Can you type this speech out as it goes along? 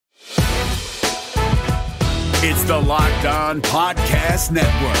It's the Locked On Podcast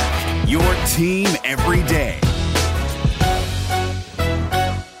Network, your team every day.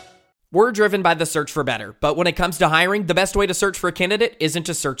 We're driven by the search for better, but when it comes to hiring, the best way to search for a candidate isn't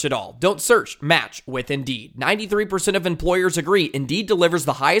to search at all. Don't search, match with Indeed. 93% of employers agree Indeed delivers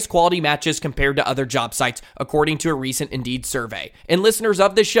the highest quality matches compared to other job sites, according to a recent Indeed survey. And listeners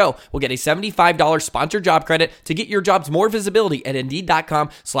of this show will get a $75 sponsored job credit to get your jobs more visibility at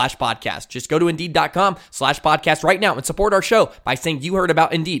Indeed.com/podcast. Just go to Indeed.com/podcast right now and support our show by saying you heard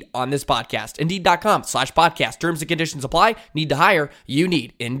about Indeed on this podcast. Indeed.com/podcast. Terms and conditions apply. Need to hire? You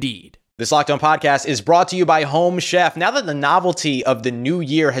need Indeed. This Locked On Podcast is brought to you by Home Chef. Now that the novelty of the new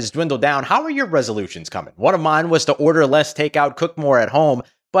year has dwindled down, how are your resolutions coming? One of mine was to order less takeout, cook more at home,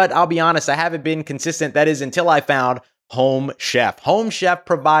 but I'll be honest, I haven't been consistent. That is until I found Home Chef. Home Chef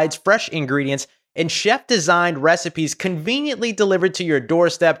provides fresh ingredients and chef-designed recipes conveniently delivered to your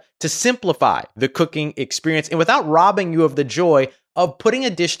doorstep to simplify the cooking experience and without robbing you of the joy of putting a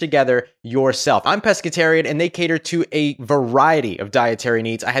dish together yourself. I'm pescatarian and they cater to a variety of dietary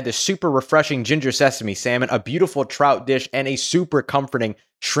needs. I had this super refreshing ginger sesame salmon, a beautiful trout dish, and a super comforting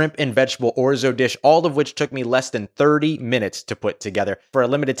shrimp and vegetable orzo dish, all of which took me less than 30 minutes to put together. For a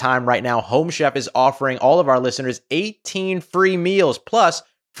limited time right now, Home Chef is offering all of our listeners 18 free meals plus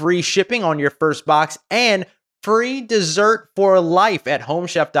free shipping on your first box and free dessert for life at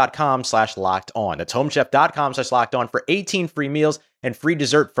homechef.com/lockedon. That's homechef.com/lockedon for 18 free meals and free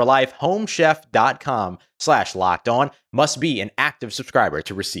dessert for life. Homechef.com/lockedon. Must be an active subscriber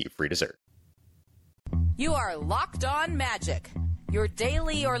to receive free dessert. You are Locked On Magic, your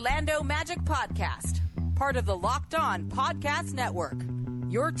daily Orlando Magic podcast. Part of the Locked On Podcast Network,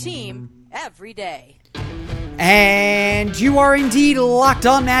 your team every day. And you are indeed Locked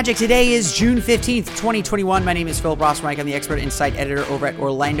On Magic. Today is June 15th, 2021. My name is Philip Rossman. I'm the expert insight editor over at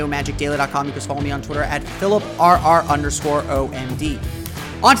OrlandoMagicDaily.com. You can follow me on Twitter at PhilipRR_OMD.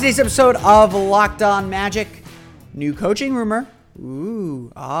 On today's episode of Locked On Magic, new coaching rumor.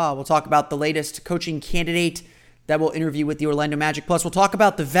 We'll talk about the latest coaching candidate that we'll interview with the Orlando Magic. Plus, we'll talk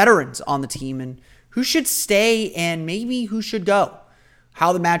about the veterans on the team and who should stay and maybe who should go.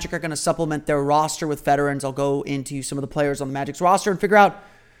 How the Magic are going to supplement their roster with veterans. I'll go into some of the players on the Magic's roster and figure out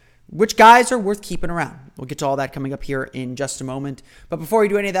which guys are worth keeping around. We'll get to all that coming up here in just a moment. But before we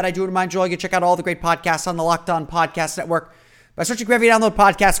do any of that, I do remind you all you can check out all the great podcasts on the Locked On Podcast Network by searching wherever you download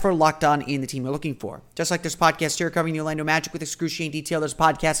podcasts for Locked On and the team you're looking for. Just like there's podcasts here covering the Orlando Magic with excruciating detail, there's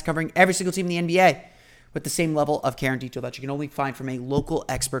podcasts covering every single team in the NBA with the same level of care and detail that you can only find from a local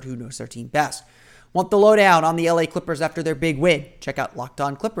expert who knows their team best. Want the lowdown on the LA Clippers after their big win? Check out Locked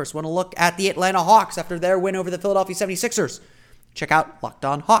On Clippers. Want to look at the Atlanta Hawks after their win over the Philadelphia 76ers? Check out Locked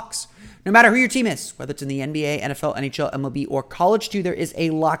On Hawks. No matter who your team is, whether it's in the NBA, NFL, NHL, MLB, or college too, there is a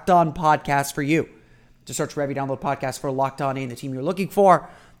Locked On podcast for you. Just search wherever you download podcasts for Locked On and the team you're looking for.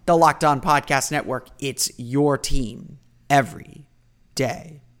 The Locked On Podcast Network. It's your team every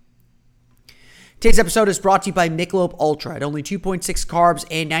day. Today's episode is brought to you by Michelob Ultra. At only 2.6 carbs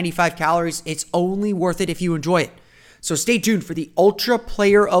and 95 calories, it's only worth it if you enjoy it. So stay tuned for the Ultra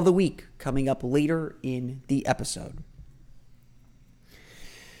Player of the Week coming up later in the episode.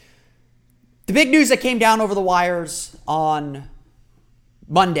 The big news that came down over the wires on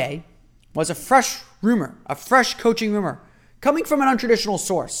Monday was a fresh rumor, a fresh coaching rumor coming from an untraditional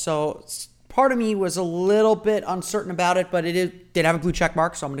source. So part of me was a little bit uncertain about it, but it did have a blue check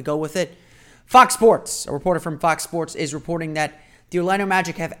mark, so I'm going to go with it. Fox Sports, a reporter from Fox Sports, is reporting that the Orlando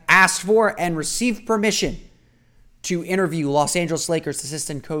Magic have asked for and received permission to interview Los Angeles Lakers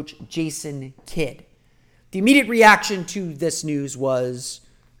assistant coach Jason Kidd. The immediate reaction to this news was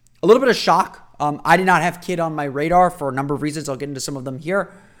a little bit of shock. I did not have Kidd on my radar for a number of reasons. I'll get into some of them here.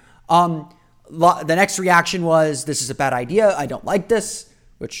 The next reaction was, this is a bad idea. I don't like this,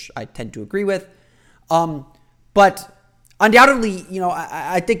 which I tend to agree with. But undoubtedly,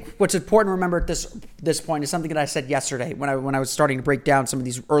 I think what's important to remember at this point is something that I said yesterday when I was starting to break down some of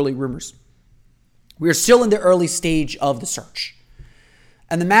these early rumors. We are still in the early stage of the search.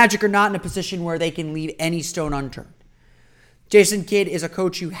 And the Magic are not in a position where they can leave any stone unturned. Jason Kidd is a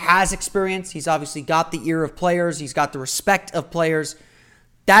coach who has experience. He's obviously got the ear of players. He's got the respect of players.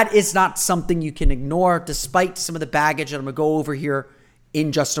 That is not something you can ignore, despite some of the baggage that I'm going to go over here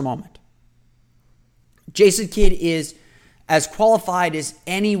in just a moment. Jason Kidd is as qualified as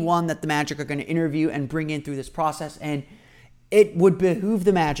anyone that the Magic are going to interview and bring in through this process. And it would behoove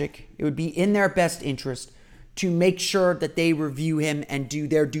the Magic, it would be in their best interest to make sure that they review him and do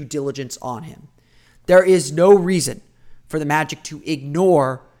their due diligence on him. There is no reason for the Magic to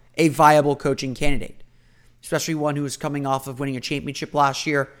ignore a viable coaching candidate, especially one who is coming off of winning a championship last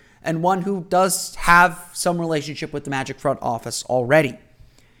year and one who does have some relationship with the Magic front office already.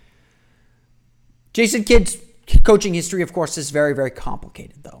 Jason Kidd's coaching history, of course, is very, very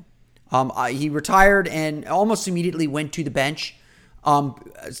complicated, though. He retired and almost immediately went to the bench,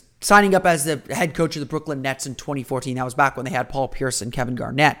 signing up as the head coach of the Brooklyn Nets in 2014. That was back when they had Paul Pierce and Kevin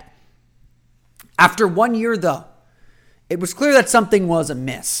Garnett. After 1 year, though, it was clear that something was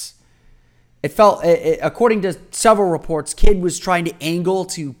amiss. According to several reports, Kidd was trying to angle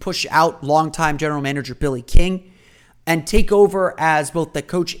to push out longtime general manager Billy King and take over as both the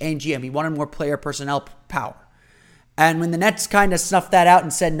coach and GM. He wanted more player personnel power. And when the Nets kind of snuffed that out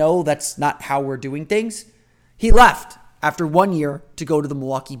and said, no, that's not how we're doing things, he left after 1 year to go to the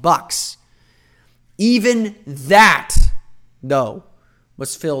Milwaukee Bucks. Even that, though,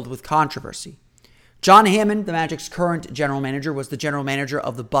 was filled with controversy. John Hammond, the Magic's current general manager, was the general manager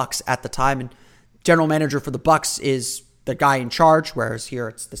of the Bucks at the time, and general manager for the Bucks is the guy in charge, whereas here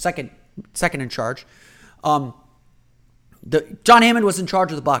it's the second in charge. John Hammond was in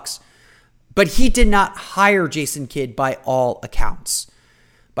charge of the Bucks, but he did not hire Jason Kidd by all accounts.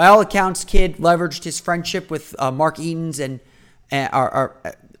 By all accounts, Kidd leveraged his friendship with Mark Edens and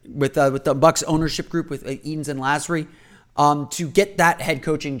with the Bucks ownership group with Edens and Lasry to get that head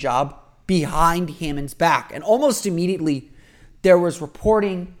coaching job behind Hammond's back. And almost immediately, there was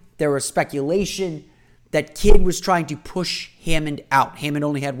reporting, there was speculation that Kidd was trying to push Hammond out. Hammond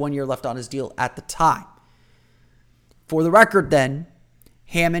only had 1 year left on his deal at the time. For the record then,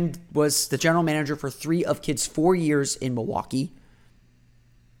 Hammond was the general manager for 3 of Kidd's 4 years in Milwaukee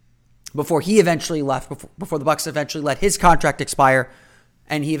before he eventually left, before the Bucks eventually let his contract expire,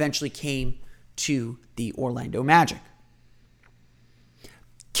 and he eventually came to the Orlando Magic.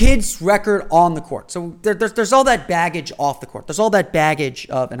 Kidd's record on the court. So there's all that baggage off the court. There's all that baggage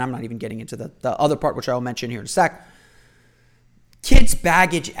of, and I'm not even getting into the other part, which I will mention here in a sec. Kidd's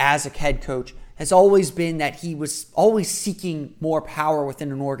baggage as a head coach has always been that he was always seeking more power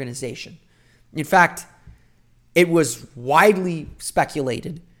within an organization. In fact, it was widely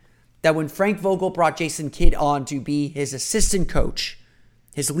speculated that when Frank Vogel brought Jason Kidd on to be his assistant coach,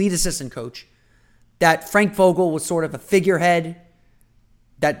 his lead assistant coach, that Frank Vogel was sort of a figurehead,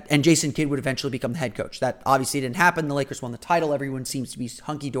 and Jason Kidd would eventually become the head coach. That obviously didn't happen. The Lakers won the title. Everyone seems to be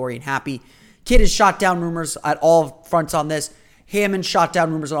hunky-dory and happy. Kidd has shot down rumors at all fronts on this. Hammond shot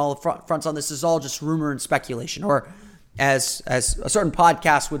down rumors on all fronts on this. This is all just rumor and speculation. Or as a certain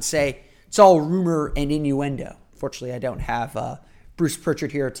podcast would say, it's all rumor and innuendo. Fortunately, I don't have Bruce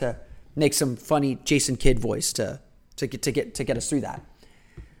Pritchard here to make some funny Jason Kidd voice to get us through that.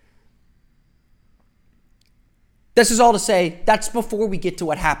 This is all to say, that's before we get to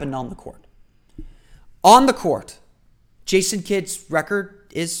what happened on the court. On the court, Jason Kidd's record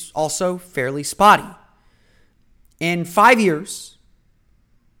is also fairly spotty. In 5 years,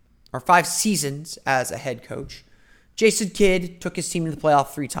 or 5 seasons as a head coach, Jason Kidd took his team to the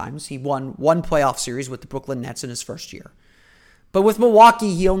playoff 3 times. He won 1 playoff series with the Brooklyn Nets in his first year. But with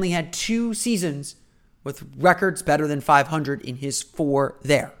Milwaukee, he only had 2 seasons with records better than 500 in his 4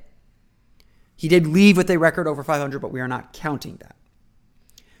 there. He did leave with a record over 500, but we are not counting that.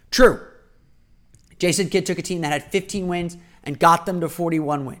 True, Jason Kidd took a team that had 15 wins and got them to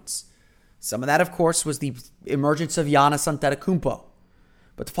 41 wins. Some of that, of course, was the emergence of Giannis Antetokounmpo.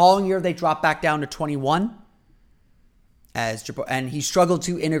 But the following year, they dropped back down to 21, and he struggled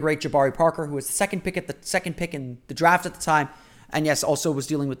to integrate Jabari Parker, who was the second pick in the draft at the time, and yes, also was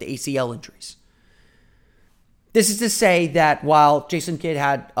dealing with the ACL injuries. This is to say that while Jason Kidd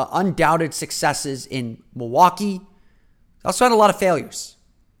had undoubted successes in Milwaukee, he also had a lot of failures.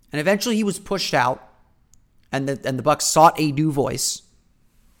 And eventually he was pushed out, and the Bucks sought a new voice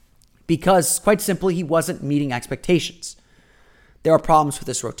because, quite simply, he wasn't meeting expectations. There were problems with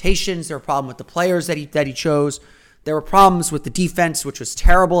his rotations. There were problems with the players that he chose. There were problems with the defense, which was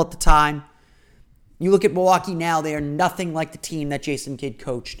terrible at the time. You look at Milwaukee now, they are nothing like the team that Jason Kidd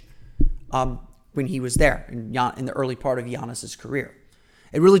coached when he was there in the early part of Giannis's career.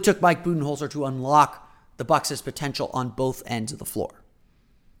 It really took Mike Budenholzer to unlock the Bucks' potential on both ends of the floor.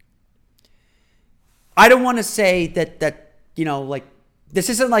 I don't want to say that this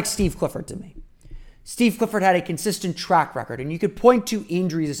isn't like Steve Clifford to me. Steve Clifford had a consistent track record, and you could point to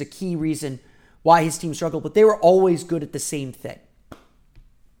injuries as a key reason why his team struggled, but they were always good at the same thing.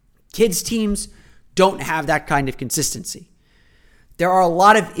 Kids' teams don't have that kind of consistency. There are a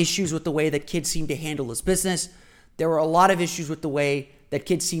lot of issues with the way that Kidd seemed to handle his business. There were a lot of issues with the way that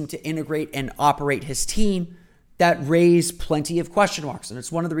Kidd seemed to integrate and operate his team that raised plenty of question marks. And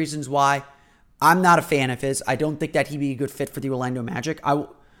it's one of the reasons why I'm not a fan of his. I don't think that he'd be a good fit for the Orlando Magic. I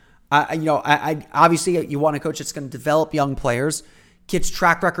obviously you want a coach that's going to develop young players. Kidd's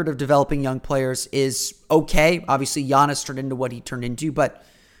track record of developing young players is okay. Obviously, Giannis turned into what he turned into, but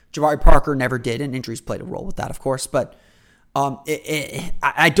Jabari Parker never did, and injuries played a role with that, of course. But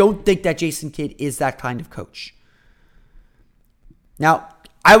I don't think that Jason Kidd is that kind of coach. Now,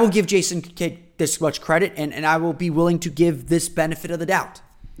 I will give Jason Kidd this much credit, and I will be willing to give this benefit of the doubt.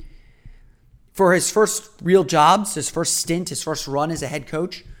 For his first real jobs, his first stint, his first run as a head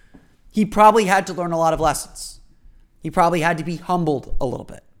coach, he probably had to learn a lot of lessons. He probably had to be humbled a little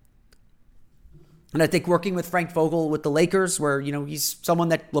bit. And I think working with Frank Vogel with the Lakers, where, he's someone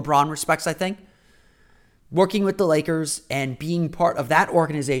that LeBron respects, I think. Working with the Lakers and being part of that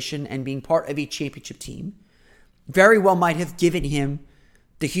organization and being part of a championship team very well might have given him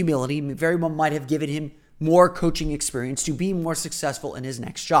the humility, very well might have given him more coaching experience to be more successful in his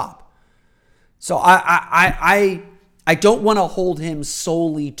next job. So I don't want to hold him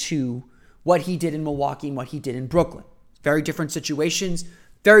solely to what he did in Milwaukee and what he did in Brooklyn. Very different situations,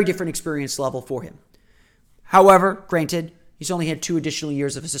 very different experience level for him. However, granted, he's only had 2 additional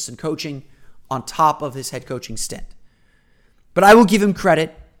years of assistant coaching on top of his head coaching stint. But I will give him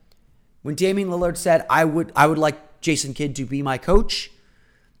credit. When Damian Lillard said, I would like Jason Kidd to be my coach,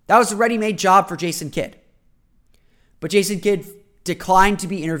 that was a ready-made job for Jason Kidd. But Jason Kidd declined to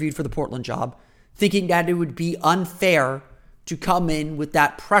be interviewed for the Portland job, thinking that it would be unfair to come in with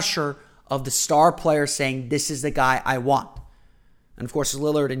that pressure of the star player saying, this is the guy I want. And of course,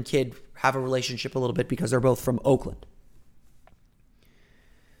 Lillard and Kidd have a relationship a little bit because they're both from Oakland.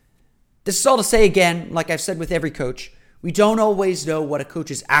 This is all to say, again, like I've said with every coach, we don't always know what a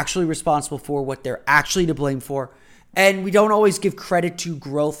coach is actually responsible for, what they're actually to blame for, and we don't always give credit to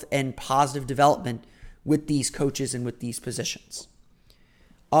growth and positive development with these coaches and with these positions.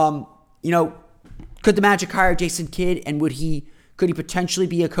 Could the Magic hire Jason Kidd, and could he potentially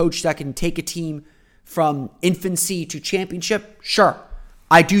be a coach that can take a team from infancy to championship? Sure.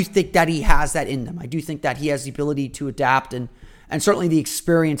 I do think that he has that in them. I do think that he has the ability to adapt and certainly the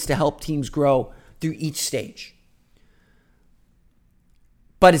experience to help teams grow through each stage.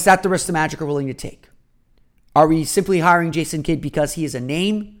 But is that the risk the Magic are willing to take? Are we simply hiring Jason Kidd because he is a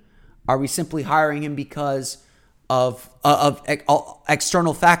name? Are we simply hiring him because of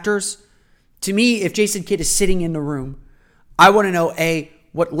external factors? To me, if Jason Kidd is sitting in the room, I want to know, A,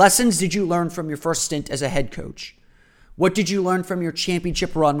 what lessons did you learn from your first stint as a head coach? What did you learn from your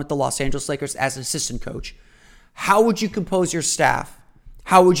championship run with the Los Angeles Lakers as an assistant coach? How would you compose your staff?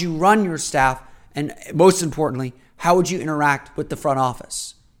 How would you run your staff? And most importantly, how would you interact with the front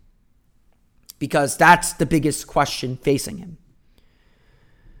office? Because that's the biggest question facing him.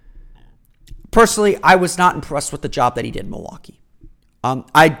 Personally, I was not impressed with the job that he did in Milwaukee.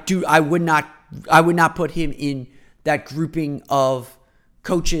 I would not put him in that grouping of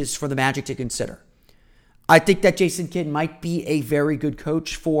coaches for the Magic to consider. I think that Jason Kidd might be a very good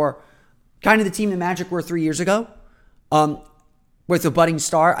coach for kind of the team the Magic were 3 years ago, with a budding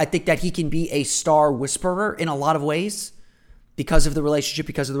star. I think that he can be a star whisperer in a lot of ways because of the relationship,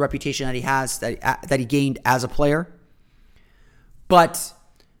 because of the reputation that he has, that he gained as a player. But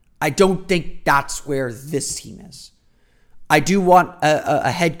I don't think that's where this team is. I do want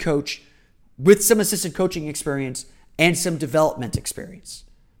a head coach with some assistant coaching experience and some development experience,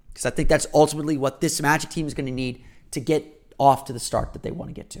 because I think that's ultimately what this Magic team is going to need to get off to the start that they want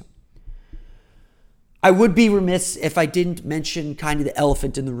to get to. I would be remiss if I didn't mention kind of the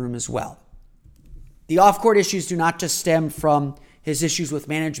elephant in the room as well. The off-court issues do not just stem from his issues with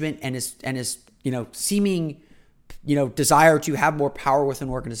management and his seeming desire to have more power within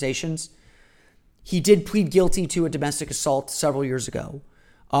organizations. He did plead guilty to a domestic assault several years ago.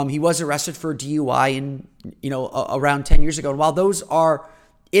 He was arrested for DUI around 10 years ago. And while those are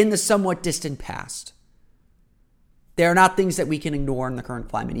in the somewhat distant past, they are not things that we can ignore in the current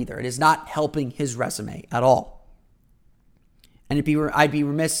climate either. It is not helping his resume at all. And I'd be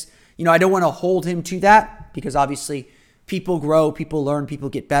remiss, I don't want to hold him to that, because obviously people grow, people learn, people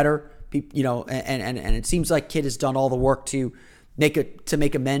get better, and it seems like Kidd has done all the work to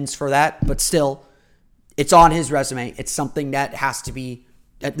make amends for that. But still, it's on his resume. It's something that has to be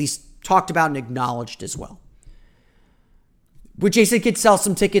at least talked about and acknowledged as well. Would Jason Kidd sell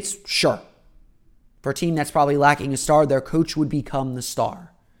some tickets? Sure. For a team that's probably lacking a star, their coach would become the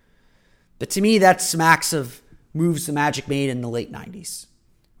star. But to me, that smacks of moves the Magic made in the late 90s.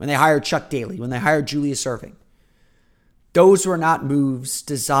 When they hired Chuck Daly, when they hired Julius Erving. Those were not moves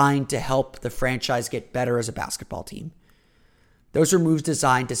designed to help the franchise get better as a basketball team. Those were moves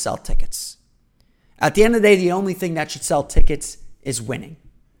designed to sell tickets. At the end of the day, the only thing that should sell tickets is winning.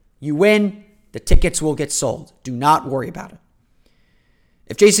 You win, the tickets will get sold. Do not worry about it.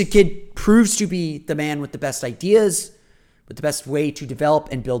 If Jason Kidd proves to be the man with the best ideas, with the best way to develop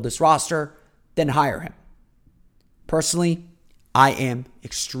and build this roster, then hire him. Personally, I am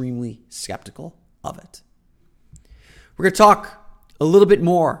extremely skeptical of it. We're going to talk a little bit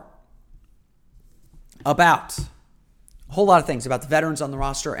more about a whole lot of things, about the veterans on the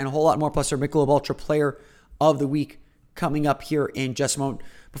roster and a whole lot more, plus our Michelob Ultra Player of the Week coming up here in just a moment.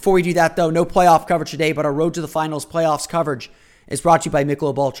 Before we do that, though, no playoff coverage today, but our Road to the Finals playoffs coverage is brought to you by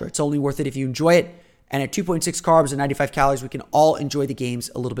Michelob Ultra. It's only worth it if you enjoy it. And at 2.6 carbs and 95 calories, we can all enjoy the games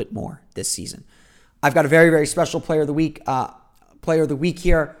a little bit more this season. I've got a very, very special player of the week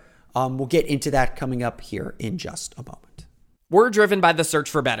here. We'll get into that coming up here in just a moment. We're driven by the search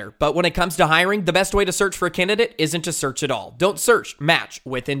for better, but when it comes to hiring, the best way to search for a candidate isn't to search at all. Don't search, match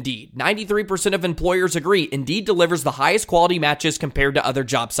with Indeed. 93% of employers agree Indeed delivers the highest quality matches compared to other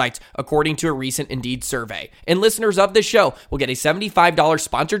job sites, according to a recent Indeed survey. And listeners of this show will get a $75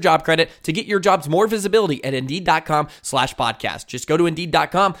 sponsored job credit to get your jobs more visibility at Indeed.com/podcast. Just go to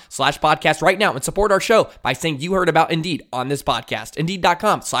Indeed.com/podcast right now and support our show by saying you heard about Indeed on this podcast.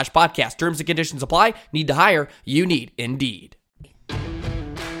 Indeed.com/podcast. Terms and conditions apply. Need to hire? You need Indeed.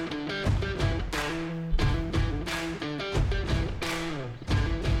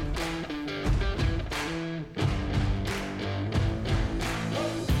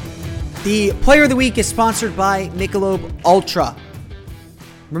 The Player of the Week is sponsored by Michelob Ultra.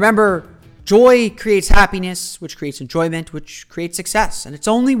 Remember, joy creates happiness, which creates enjoyment, which creates success. And it's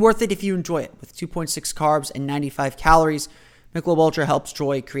only worth it if you enjoy it. With 2.6 carbs and 95 calories, Michelob Ultra helps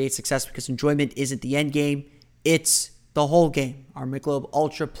joy create success because enjoyment isn't the end game, it's the whole game. Our Michelob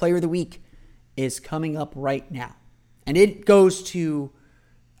Ultra Player of the Week is coming up right now. And it goes to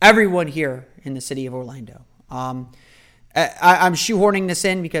everyone here in the city of Orlando. I'm shoehorning this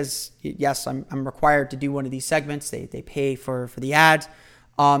in because, yes, I'm required to do one of these segments. They pay for the ads.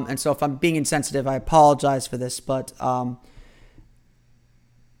 And so if I'm being insensitive, I apologize for this. But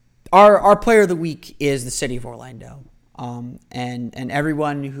our Player of the Week is the city of Orlando. And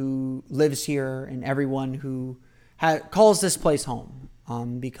everyone who lives here and everyone who calls this place home.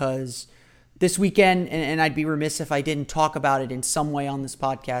 Because this weekend, and I'd be remiss if I didn't talk about it in some way on this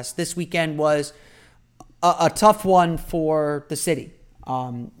podcast, this weekend was a tough one for the city.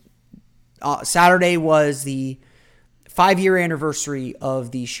 Saturday was the 5-year anniversary of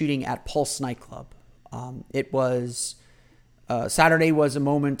the shooting at Pulse nightclub. Saturday was a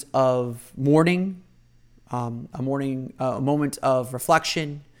moment of mourning, a moment of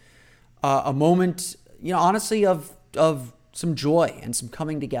reflection, a moment, honestly, of some joy and some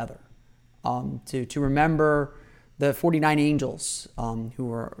coming together, to remember the 49 Angels who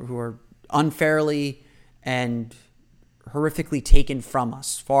were unfairly and horrifically taken from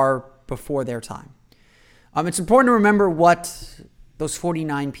us far before their time. It's important to remember what those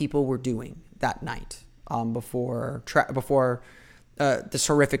 49 people were doing that night before this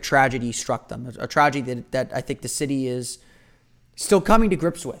horrific tragedy struck them. A tragedy that I think the city is still coming to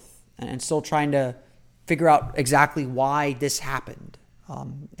grips with and still trying to figure out exactly why this happened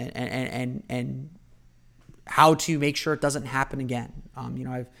and how to make sure it doesn't happen again.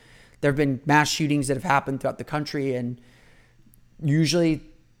 There have been mass shootings that have happened throughout the country, and usually,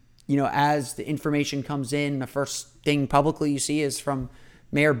 as the information comes in, the first thing publicly you see is from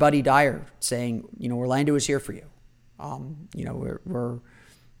Mayor Buddy Dyer saying, Orlando is here for you. We're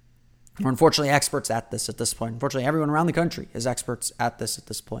unfortunately experts at this point. Unfortunately, everyone around the country is experts at this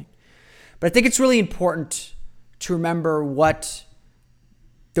point. But I think it's really important to remember what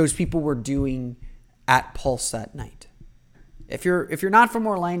those people were doing at Pulse that night. If you're not from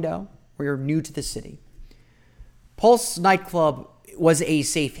Orlando or you're new to the city, Pulse nightclub was a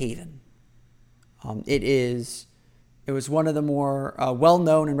safe haven. It was one of the more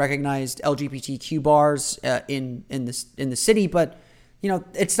well-known and recognized LGBTQ bars in the city, but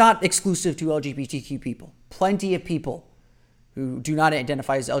it's not exclusive to LGBTQ people. Plenty of people who do not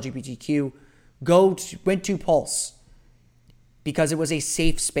identify as LGBTQ went to Pulse because it was a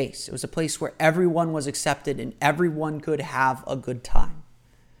safe space. It was a place where everyone was accepted and everyone could have a good time.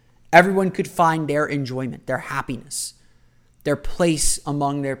 Everyone could find their enjoyment, their happiness, their place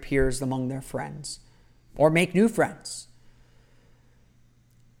among their peers, among their friends, or make new friends.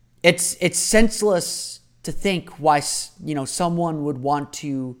 It's senseless to think why someone would want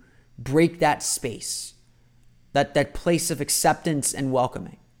to break that space, that place of acceptance and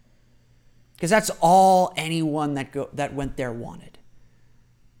welcoming. Because that's all anyone that went there wanted.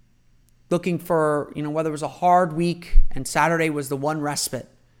 Looking for, whether it was a hard week and Saturday was the one respite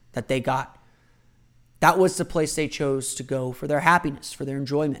that they got, that was the place they chose to go for their happiness, for their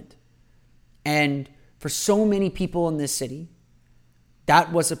enjoyment. And for so many people in this city,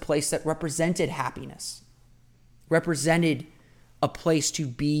 that was a place that represented happiness, represented a place to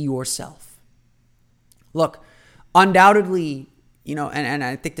be yourself. Look, undoubtedly, and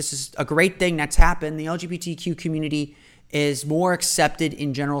I think this is a great thing that's happened. The LGBTQ community is more accepted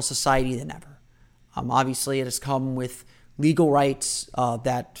in general society than ever. Obviously, it has come with legal rights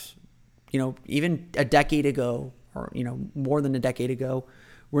that, even a decade ago, or, more than a decade ago,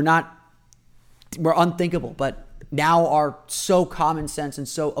 were unthinkable, but now are so common sense. And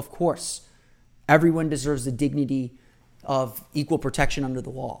so, of course, everyone deserves the dignity of equal protection under the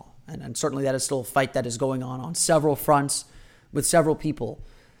law. And certainly that is still a fight that is going on several fronts with several people.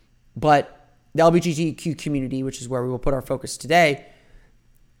 But the LGBTQ community, which is where we will put our focus today,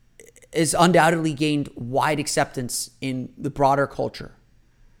 is undoubtedly gained wide acceptance in the broader culture.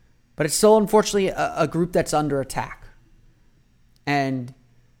 But it's still, unfortunately, a group that's under attack. And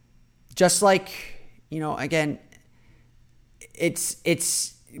just like, again,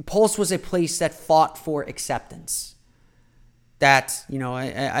 Pulse was a place that fought for acceptance. That,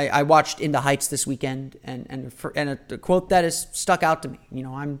 I watched In the Heights this weekend, and a quote that has stuck out to me.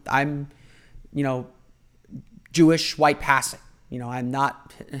 I'm Jewish, white passing. I'm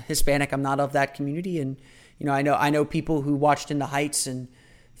not Hispanic. I'm not of that community. And, I know people who watched In the Heights and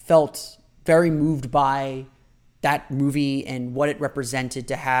felt very moved by that movie and what it represented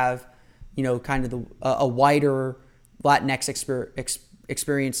to have, kind of a wider Latinx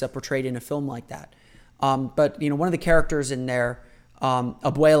experience portrayed in a film like that. But, one of the characters in there,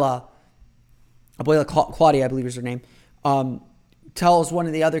 Abuela Claudia, I believe is her name, tells one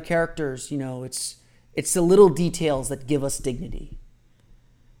of the other characters, it's the little details that give us dignity.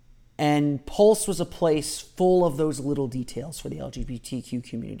 And Pulse was a place full of those little details for the LGBTQ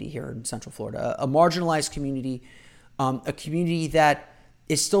community here in Central Florida, a marginalized community, a community that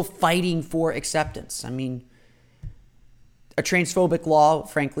is still fighting for acceptance. I mean, a transphobic law,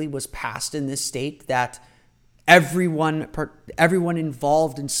 frankly, was passed in this state that everyone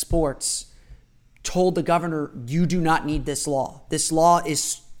involved in sports told the governor, you do not need this law. This law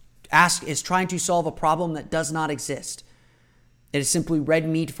is trying to solve a problem that does not exist. It is simply red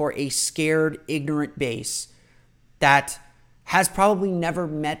meat for a scared, ignorant base that has probably never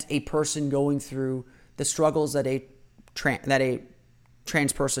met a person going through the struggles that a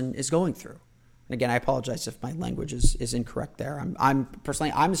trans person is going through. And again, I apologize if my language is incorrect there. I'm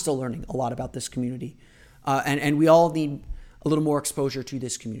still learning a lot about this community, and we all need a little more exposure to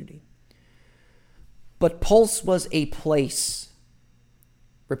this community. But Pulse was a place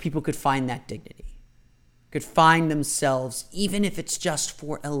where people could find that dignity, could find themselves, even if it's just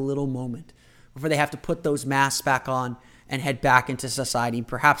for a little moment, before they have to put those masks back on and head back into society, and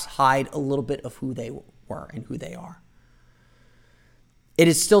perhaps hide a little bit of who they were and who they are. It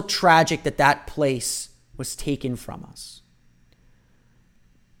is still tragic that place was taken from us.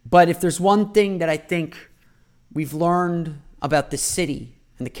 But if there's one thing that I think we've learned about this city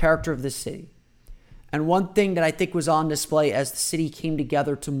and the character of this city, and one thing that I think was on display as the city came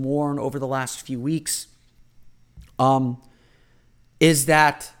together to mourn over the last few weeks, is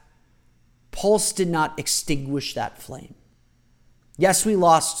that Pulse did not extinguish that flame. Yes, we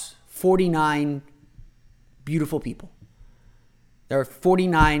lost 49 beautiful people. There are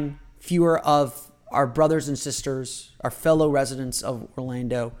 49 fewer of our brothers and sisters, our fellow residents of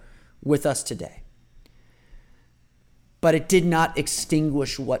Orlando, with us today. But it did not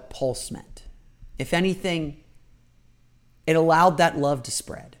extinguish what Pulse meant. If anything, it allowed that love to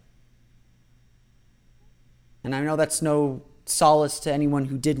spread. And I know that's no solace to anyone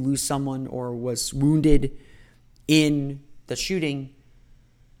who did lose someone or was wounded in the shooting.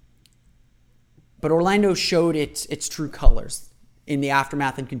 But Orlando showed its true colors in the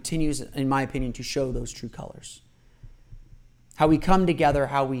aftermath and continues, in my opinion, to show those true colors. How we come together,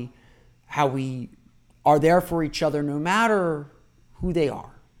 how we are there for each other no matter who they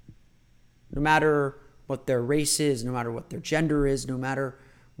are. No matter what their race is, no matter what their gender is, no matter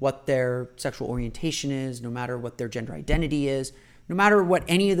what their sexual orientation is, no matter what their gender identity is, no matter what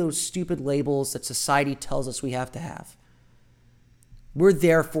any of those stupid labels that society tells us we have to have. We're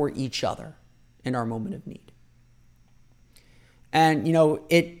there for each other in our moment of need. And,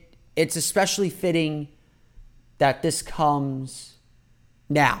 it's especially fitting that this comes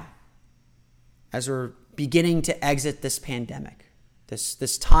now as we're beginning to exit this pandemic,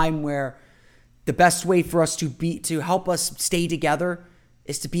 this time where the best way for us to help us stay together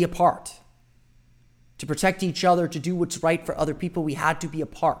is to be apart. To protect each other, to do what's right for other people, we had to be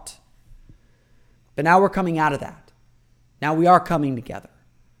apart. But now we're coming out of that. Now we are coming together.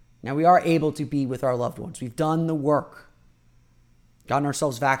 Now we are able to be with our loved ones. We've done the work, gotten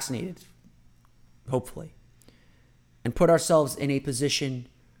ourselves vaccinated, hopefully, and put ourselves in a position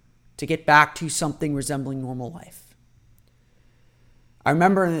to get back to something resembling normal life. I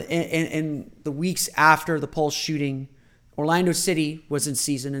remember in the weeks after the Pulse shooting, Orlando City was in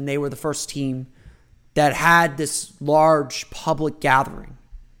season, and they were the first team that had this large public gathering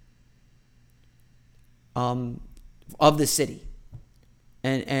of the city.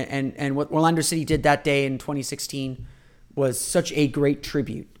 And what Orlando City did that day in 2016 was such a great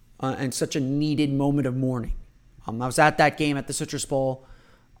tribute and such a needed moment of mourning. I was at that game at the Citrus Bowl,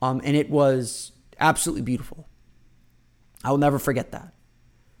 and it was absolutely beautiful. I will never forget that.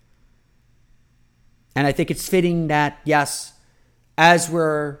 And I think it's fitting that, yes, as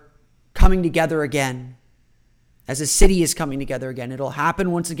we're coming together again, as a city is coming together again, it'll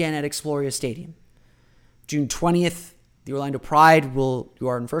happen once again at Exploria Stadium. June 20th, the Orlando Pride who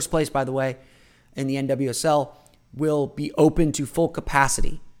are in first place, by the way, in the NWSL, will be open to full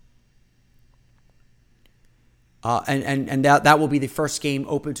capacity. And that will be the first game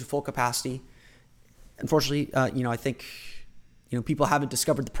open to full capacity. Unfortunately, I think people haven't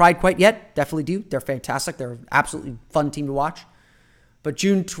discovered the Pride quite yet. Definitely do. They're fantastic. They're an absolutely fun team to watch. But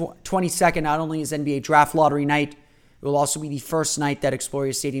June 22nd, not only is NBA Draft Lottery night, it will also be the first night that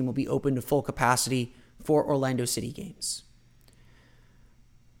Exploria Stadium will be open to full capacity for Orlando City games.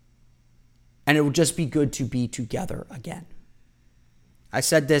 And it will just be good to be together again. I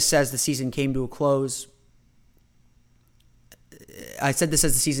said this as the season came to a close.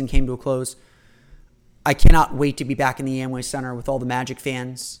 I cannot wait to be back in the Amway Center with all the Magic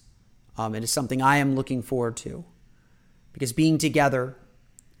fans. It is something I am looking forward to because being together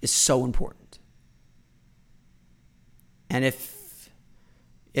is so important. And if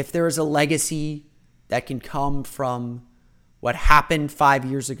there is a legacy that can come from what happened 5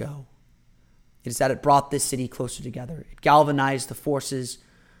 years ago, it is that it brought this city closer together. It galvanized the forces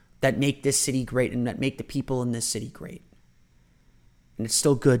that make this city great and that make the people in this city great. And it's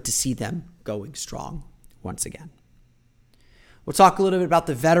still good to see them going strong once again. We'll talk a little bit about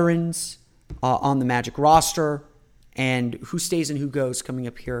the veterans on the Magic roster and who stays and who goes coming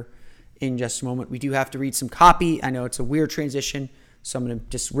up here in just a moment. We do have to read some copy. I know it's a weird transition, so I'm going to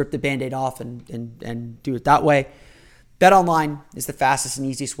just rip the Band-Aid off and do it that way. BetOnline is the fastest and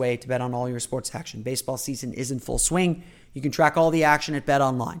easiest way to bet on all your sports action. Baseball season is in full swing. You can track all the action at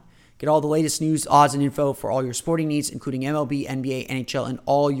BetOnline. Get all the latest news, odds, and info for all your sporting needs, including MLB, NBA, NHL, and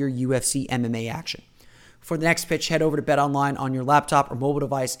all your UFC MMA action. For the next pitch, head over to BetOnline on your laptop or mobile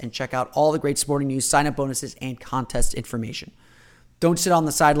device and check out all the great sporting news, sign-up bonuses, and contest information. Don't sit on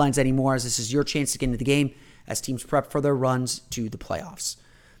the sidelines anymore, as this is your chance to get into the game as teams prep for their runs to the playoffs.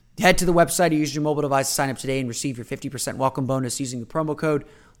 Head to the website or use your mobile device to sign up today and receive your 50% welcome bonus using the promo code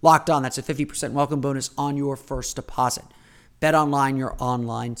LOCKEDON. That's a 50% welcome bonus on your first deposit. BetOnline, your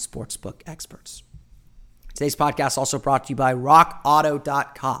online sportsbook experts. Today's podcast also brought to you by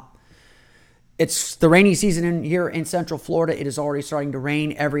RockAuto.com. It's the rainy season here in Central Florida. It is already starting to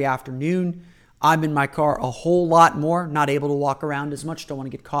rain every afternoon. I'm in my car a whole lot more, not able to walk around as much. Don't want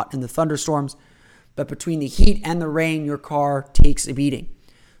to get caught in the thunderstorms. But between the heat and the rain, your car takes a beating.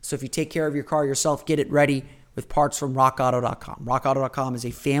 So if you take care of your car yourself, get it ready with parts from RockAuto.com. RockAuto.com is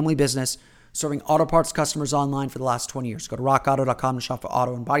a family business serving auto parts customers online for the last 20 years. Go to RockAuto.com to shop for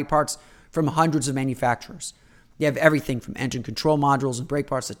auto and body parts from hundreds of manufacturers. They have everything from engine control modules and brake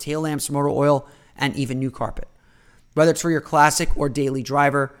parts to tail lamps, motor oil, and even new carpet. Whether it's for your classic or daily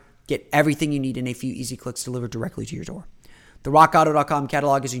driver, get everything you need in a few easy clicks delivered directly to your door. The RockAuto.com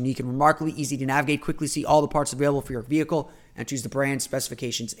catalog is unique and remarkably easy to navigate. Quickly see all the parts available for your vehicle and choose the brand,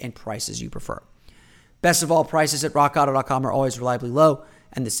 specifications, and prices you prefer. Best of all, prices at RockAuto.com are always reliably low,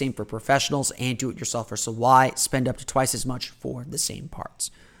 and the same for professionals and do-it-yourselfers. So why spend up to twice as much for the same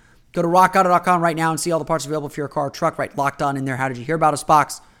parts? Go to RockAuto.com right now and see all the parts available for your car or truck. Right, Locked On in there. How did you hear about us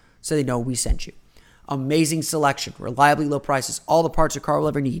box? So they know we sent you. Amazing selection, reliably low prices, all the parts your car will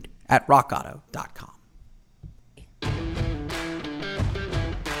ever need at RockAuto.com.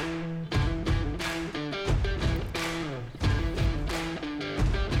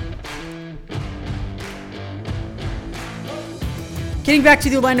 Getting back to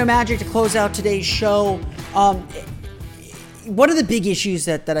the Orlando Magic to close out today's show, one of the big issues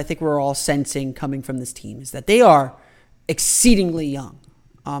that I think we're all sensing coming from this team is that they are exceedingly young.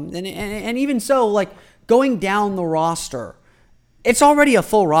 And even so, like going down the roster, it's already a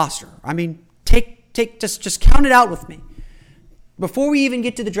full roster. I mean, just count it out with me. Before we even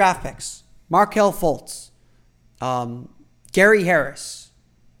get to the draft picks, Markelle Fultz, Gary Harris,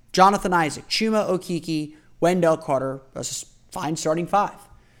 Jonathan Isaac, Chuma Okeke, Wendell Carter, that's a fine starting five.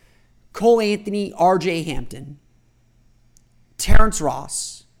 Cole Anthony, RJ Hampton, Terrence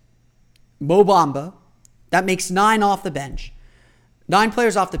Ross, Mo Bamba. That makes 9 off the bench. 9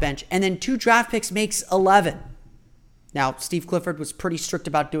 players off the bench, and then 2 draft picks makes 11. Now, Steve Clifford was pretty strict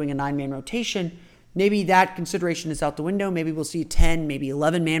about doing a 9-man rotation. Maybe that consideration is out the window. Maybe we'll see a 10, maybe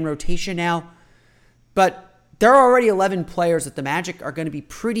 11-man rotation now. But there are already 11 players that the Magic are going to be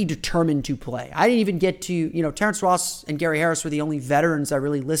pretty determined to play. I didn't even get to, Terrence Ross and Gary Harris were the only veterans I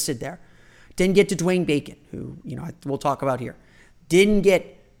really listed there. Didn't get to Dwayne Bacon, who, we'll talk about here. Didn't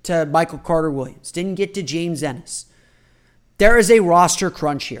get to Michael Carter-Williams. Didn't get to James Ennis. There is a roster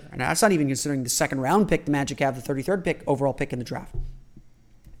crunch here. And that's not even considering the second round pick the Magic have, the 33rd pick, overall pick in the draft.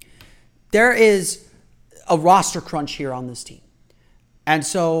 There is a roster crunch here on this team. And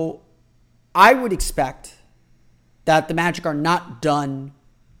so I would expect that the Magic are not done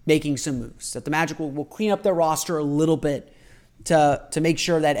making some moves, that the Magic will clean up their roster a little bit to make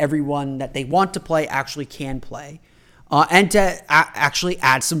sure that everyone that they want to play actually can play, and to actually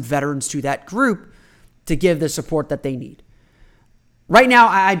add some veterans to that group to give the support that they need. Right now,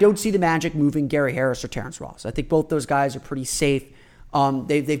 I don't see the Magic moving Gary Harris or Terrence Ross. I think both those guys are pretty safe.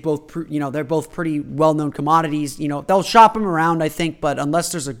 They've both, they're both pretty well-known commodities. They'll shop them around, I think, but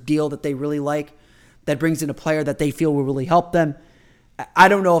unless there's a deal that they really like that brings in a player that they feel will really help them, I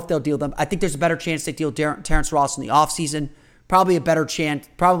don't know if they'll deal them. I think there's a better chance they deal Terrence Ross in the offseason. Probably even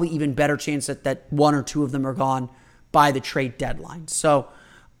better chance that 1 or 2 of them are gone by the trade deadline. So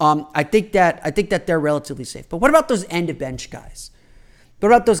I think that they're relatively safe. But what about those end of bench guys? What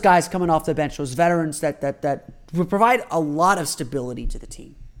about those guys coming off the bench, those veterans that would provide a lot of stability to the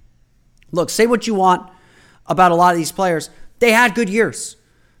team? Look, say what you want about a lot of these players. They had good years.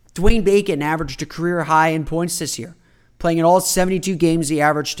 Dwayne Bacon averaged a career high in points this year. Playing in all 72 games, he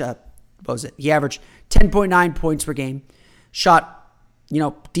averaged, He averaged 10.9 points per game. Shot,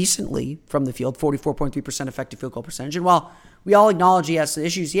 decently from the field, 44.3% effective field goal percentage. And while we all acknowledge he has some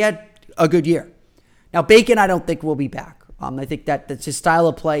issues, he had a good year. Now, Bacon, I don't think will be back. I think that's his style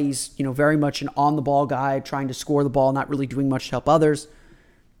of play. He's, very much an on-the-ball guy, trying to score the ball, not really doing much to help others.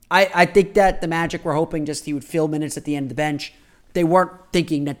 I think that the Magic were hoping just he would fill minutes at the end of the bench. They weren't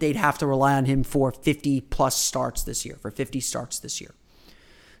thinking that they'd have to rely on him for 50-plus starts this year, for 50 starts this year.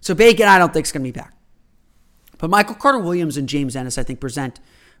 So Bacon, I don't think is going to be back. But Michael Carter-Williams and James Ennis, I think, present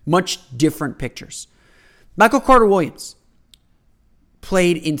much different pictures. Michael Carter-Williams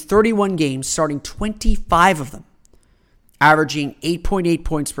played in 31 games, starting 25 of them, averaging 8.8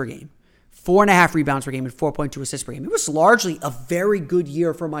 points per game, 4.5 rebounds per game, and 4.2 assists per game. It was largely a very good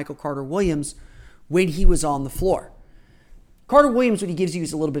year for Michael Carter-Williams when he was on the floor. Carter-Williams, what he gives you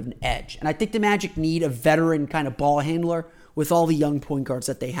is a little bit of an edge. And I think the Magic need a veteran kind of ball handler with all the young point guards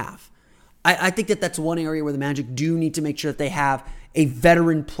that they have. I think that's one area where the Magic do need to make sure that they have a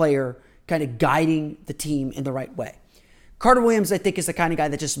veteran player kind of guiding the team in the right way. Carter-Williams, I think, is the kind of guy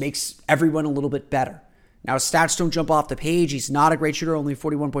that just makes everyone a little bit better. Now, his stats don't jump off the page. He's not a great shooter, only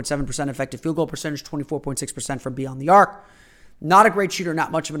 41.7% effective field goal percentage, 24.6% from beyond the arc. Not a great shooter,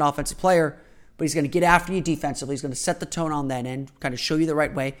 not much of an offensive player, but he's going to get after you defensively. He's going to set the tone on that end, kind of show you the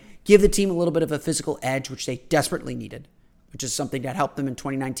right way, give the team a little bit of a physical edge, which they desperately needed, which is something that helped them in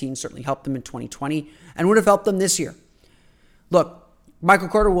 2019, certainly helped them in 2020, and would have helped them this year. Look, Michael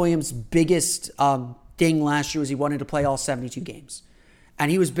Carter-Williams' biggest thing last year was he wanted to play all 72 games, and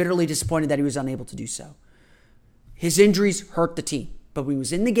he was bitterly disappointed that he was unable to do so. His injuries hurt the team, but when he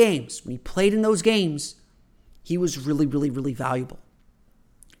was in the games, when he played in those games, he was really, really, really valuable.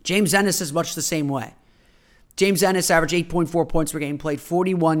 James Ennis is much the same way. James Ennis averaged 8.4 points per game, played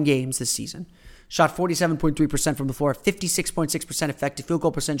 41 games this season, shot 47.3% from the floor, 56.6% effective field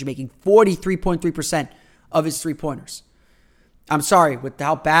goal percentage, making 43.3% of his three-pointers. I'm sorry, with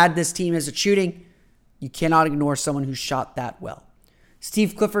how bad this team is at shooting, you cannot ignore someone who shot that well.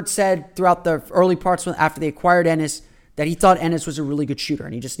 Steve Clifford said throughout the early parts after they acquired Ennis that he thought Ennis was a really good shooter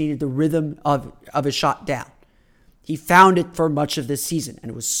and he just needed the rhythm of his shot down. He found it for much of this season,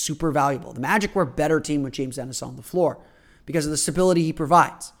 and it was super valuable. The Magic were a better team with James Ennis on the floor because of the stability he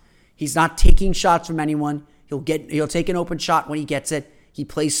provides. He's not taking shots from anyone. He'll take an open shot when he gets it. He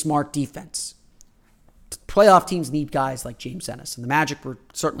plays smart defense. Playoff teams need guys like James Ennis, and the Magic were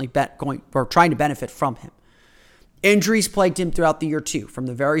certainly trying to benefit from him. Injuries plagued him throughout the year too, from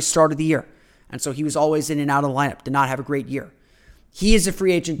the very start of the year, and so he was always in and out of the lineup. Did not have a great year. He is a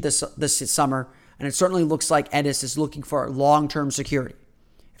free agent this summer. And it certainly looks like Ennis is looking for long-term security.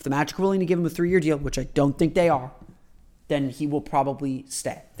 If the Magic are willing to give him a 3-year deal, which I don't think they are, then he will probably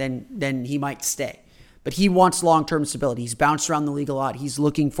stay. Then he might stay. But he wants long-term stability. He's bounced around the league a lot. He's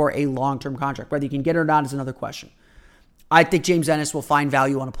looking for a long-term contract. Whether he can get it or not is another question. I think James Ennis will find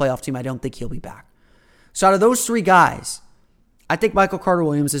value on a playoff team. I don't think he'll be back. So out of those 3 guys, I think Michael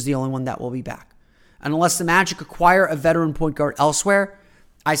Carter-Williams is the only one that will be back. And unless the Magic acquire a veteran point guard elsewhere,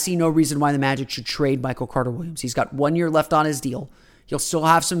 I see no reason why the Magic should trade Michael Carter-Williams. He's got 1 year left on his deal. He'll still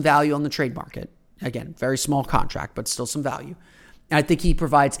have some value on the trade market. Again, very small contract, but still some value. And I think he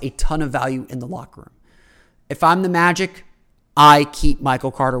provides a ton of value in the locker room. If I'm the Magic, I keep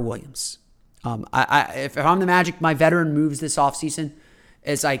Michael Carter-Williams. If I'm the Magic, my veteran moves this offseason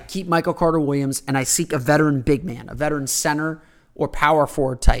is I keep Michael Carter-Williams and I seek a veteran big man, a veteran center or power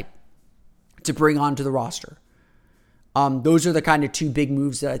forward type to bring onto the roster. Those are the kind of two big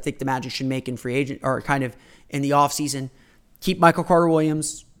moves that I think the Magic should make in free agent or kind of in the offseason. Keep Michael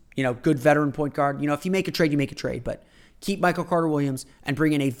Carter-Williams, good veteran point guard. If you make a trade, you make a trade, but keep Michael Carter-Williams and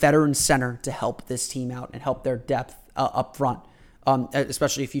bring in a veteran center to help this team out and help their depth up front,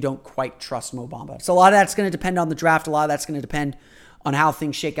 especially if you don't quite trust Mo Bamba. So a lot of that's going to depend on the draft. A lot of that's going to depend on how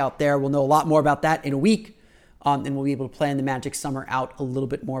things shake out there. We'll know a lot more about that in a week, and we'll be able to plan the Magic summer out a little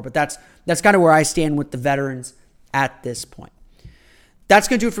bit more. But that's kind of where I stand with the veterans at this point. That's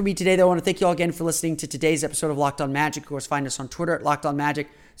going to do it for me today, though. I want to thank you all again for listening to today's episode of Locked On Magic. Of course, find us on Twitter at Locked On Magic.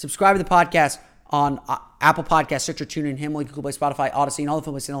 Subscribe to the podcast on Apple Podcasts, Stitcher, TuneIn, Himalaya, Google Play, Spotify, Odyssey, and all the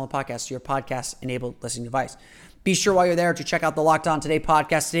films and all the podcasts to your podcast-enabled listening device. Be sure while you're there to check out the Locked On Today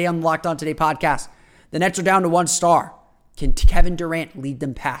podcast. Today on the Locked On Today podcast, the Nets are down to 1 star. Can Kevin Durant lead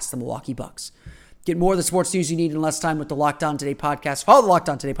them past the Milwaukee Bucks? Get more of the sports news you need in less time with the Locked On Today podcast. Follow the Locked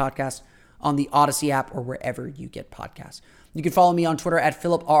On Today podcast on the Odyssey app or wherever you get podcasts. You can follow me on Twitter at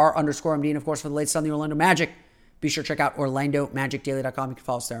PhilipR_MD. And of course, for the latest on the Orlando Magic, be sure to check out OrlandoMagicDaily.com. You can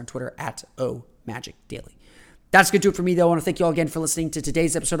follow us there on Twitter at OMagicDaily. That's going to do it for me, though. I want to thank you all again for listening to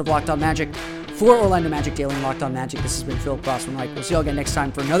today's episode of Locked On Magic. For Orlando Magic Daily and Locked On Magic, this has been Philip Crossman-Reich. We'll see you all again next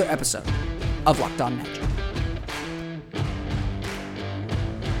time for another episode of Locked On Magic.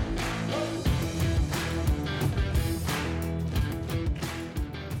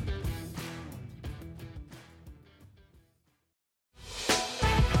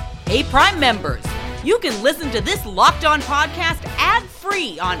 Hey, Prime members, you can listen to this Locked On podcast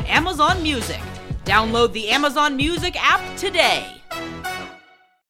ad-free on Amazon Music. Download the Amazon Music app today.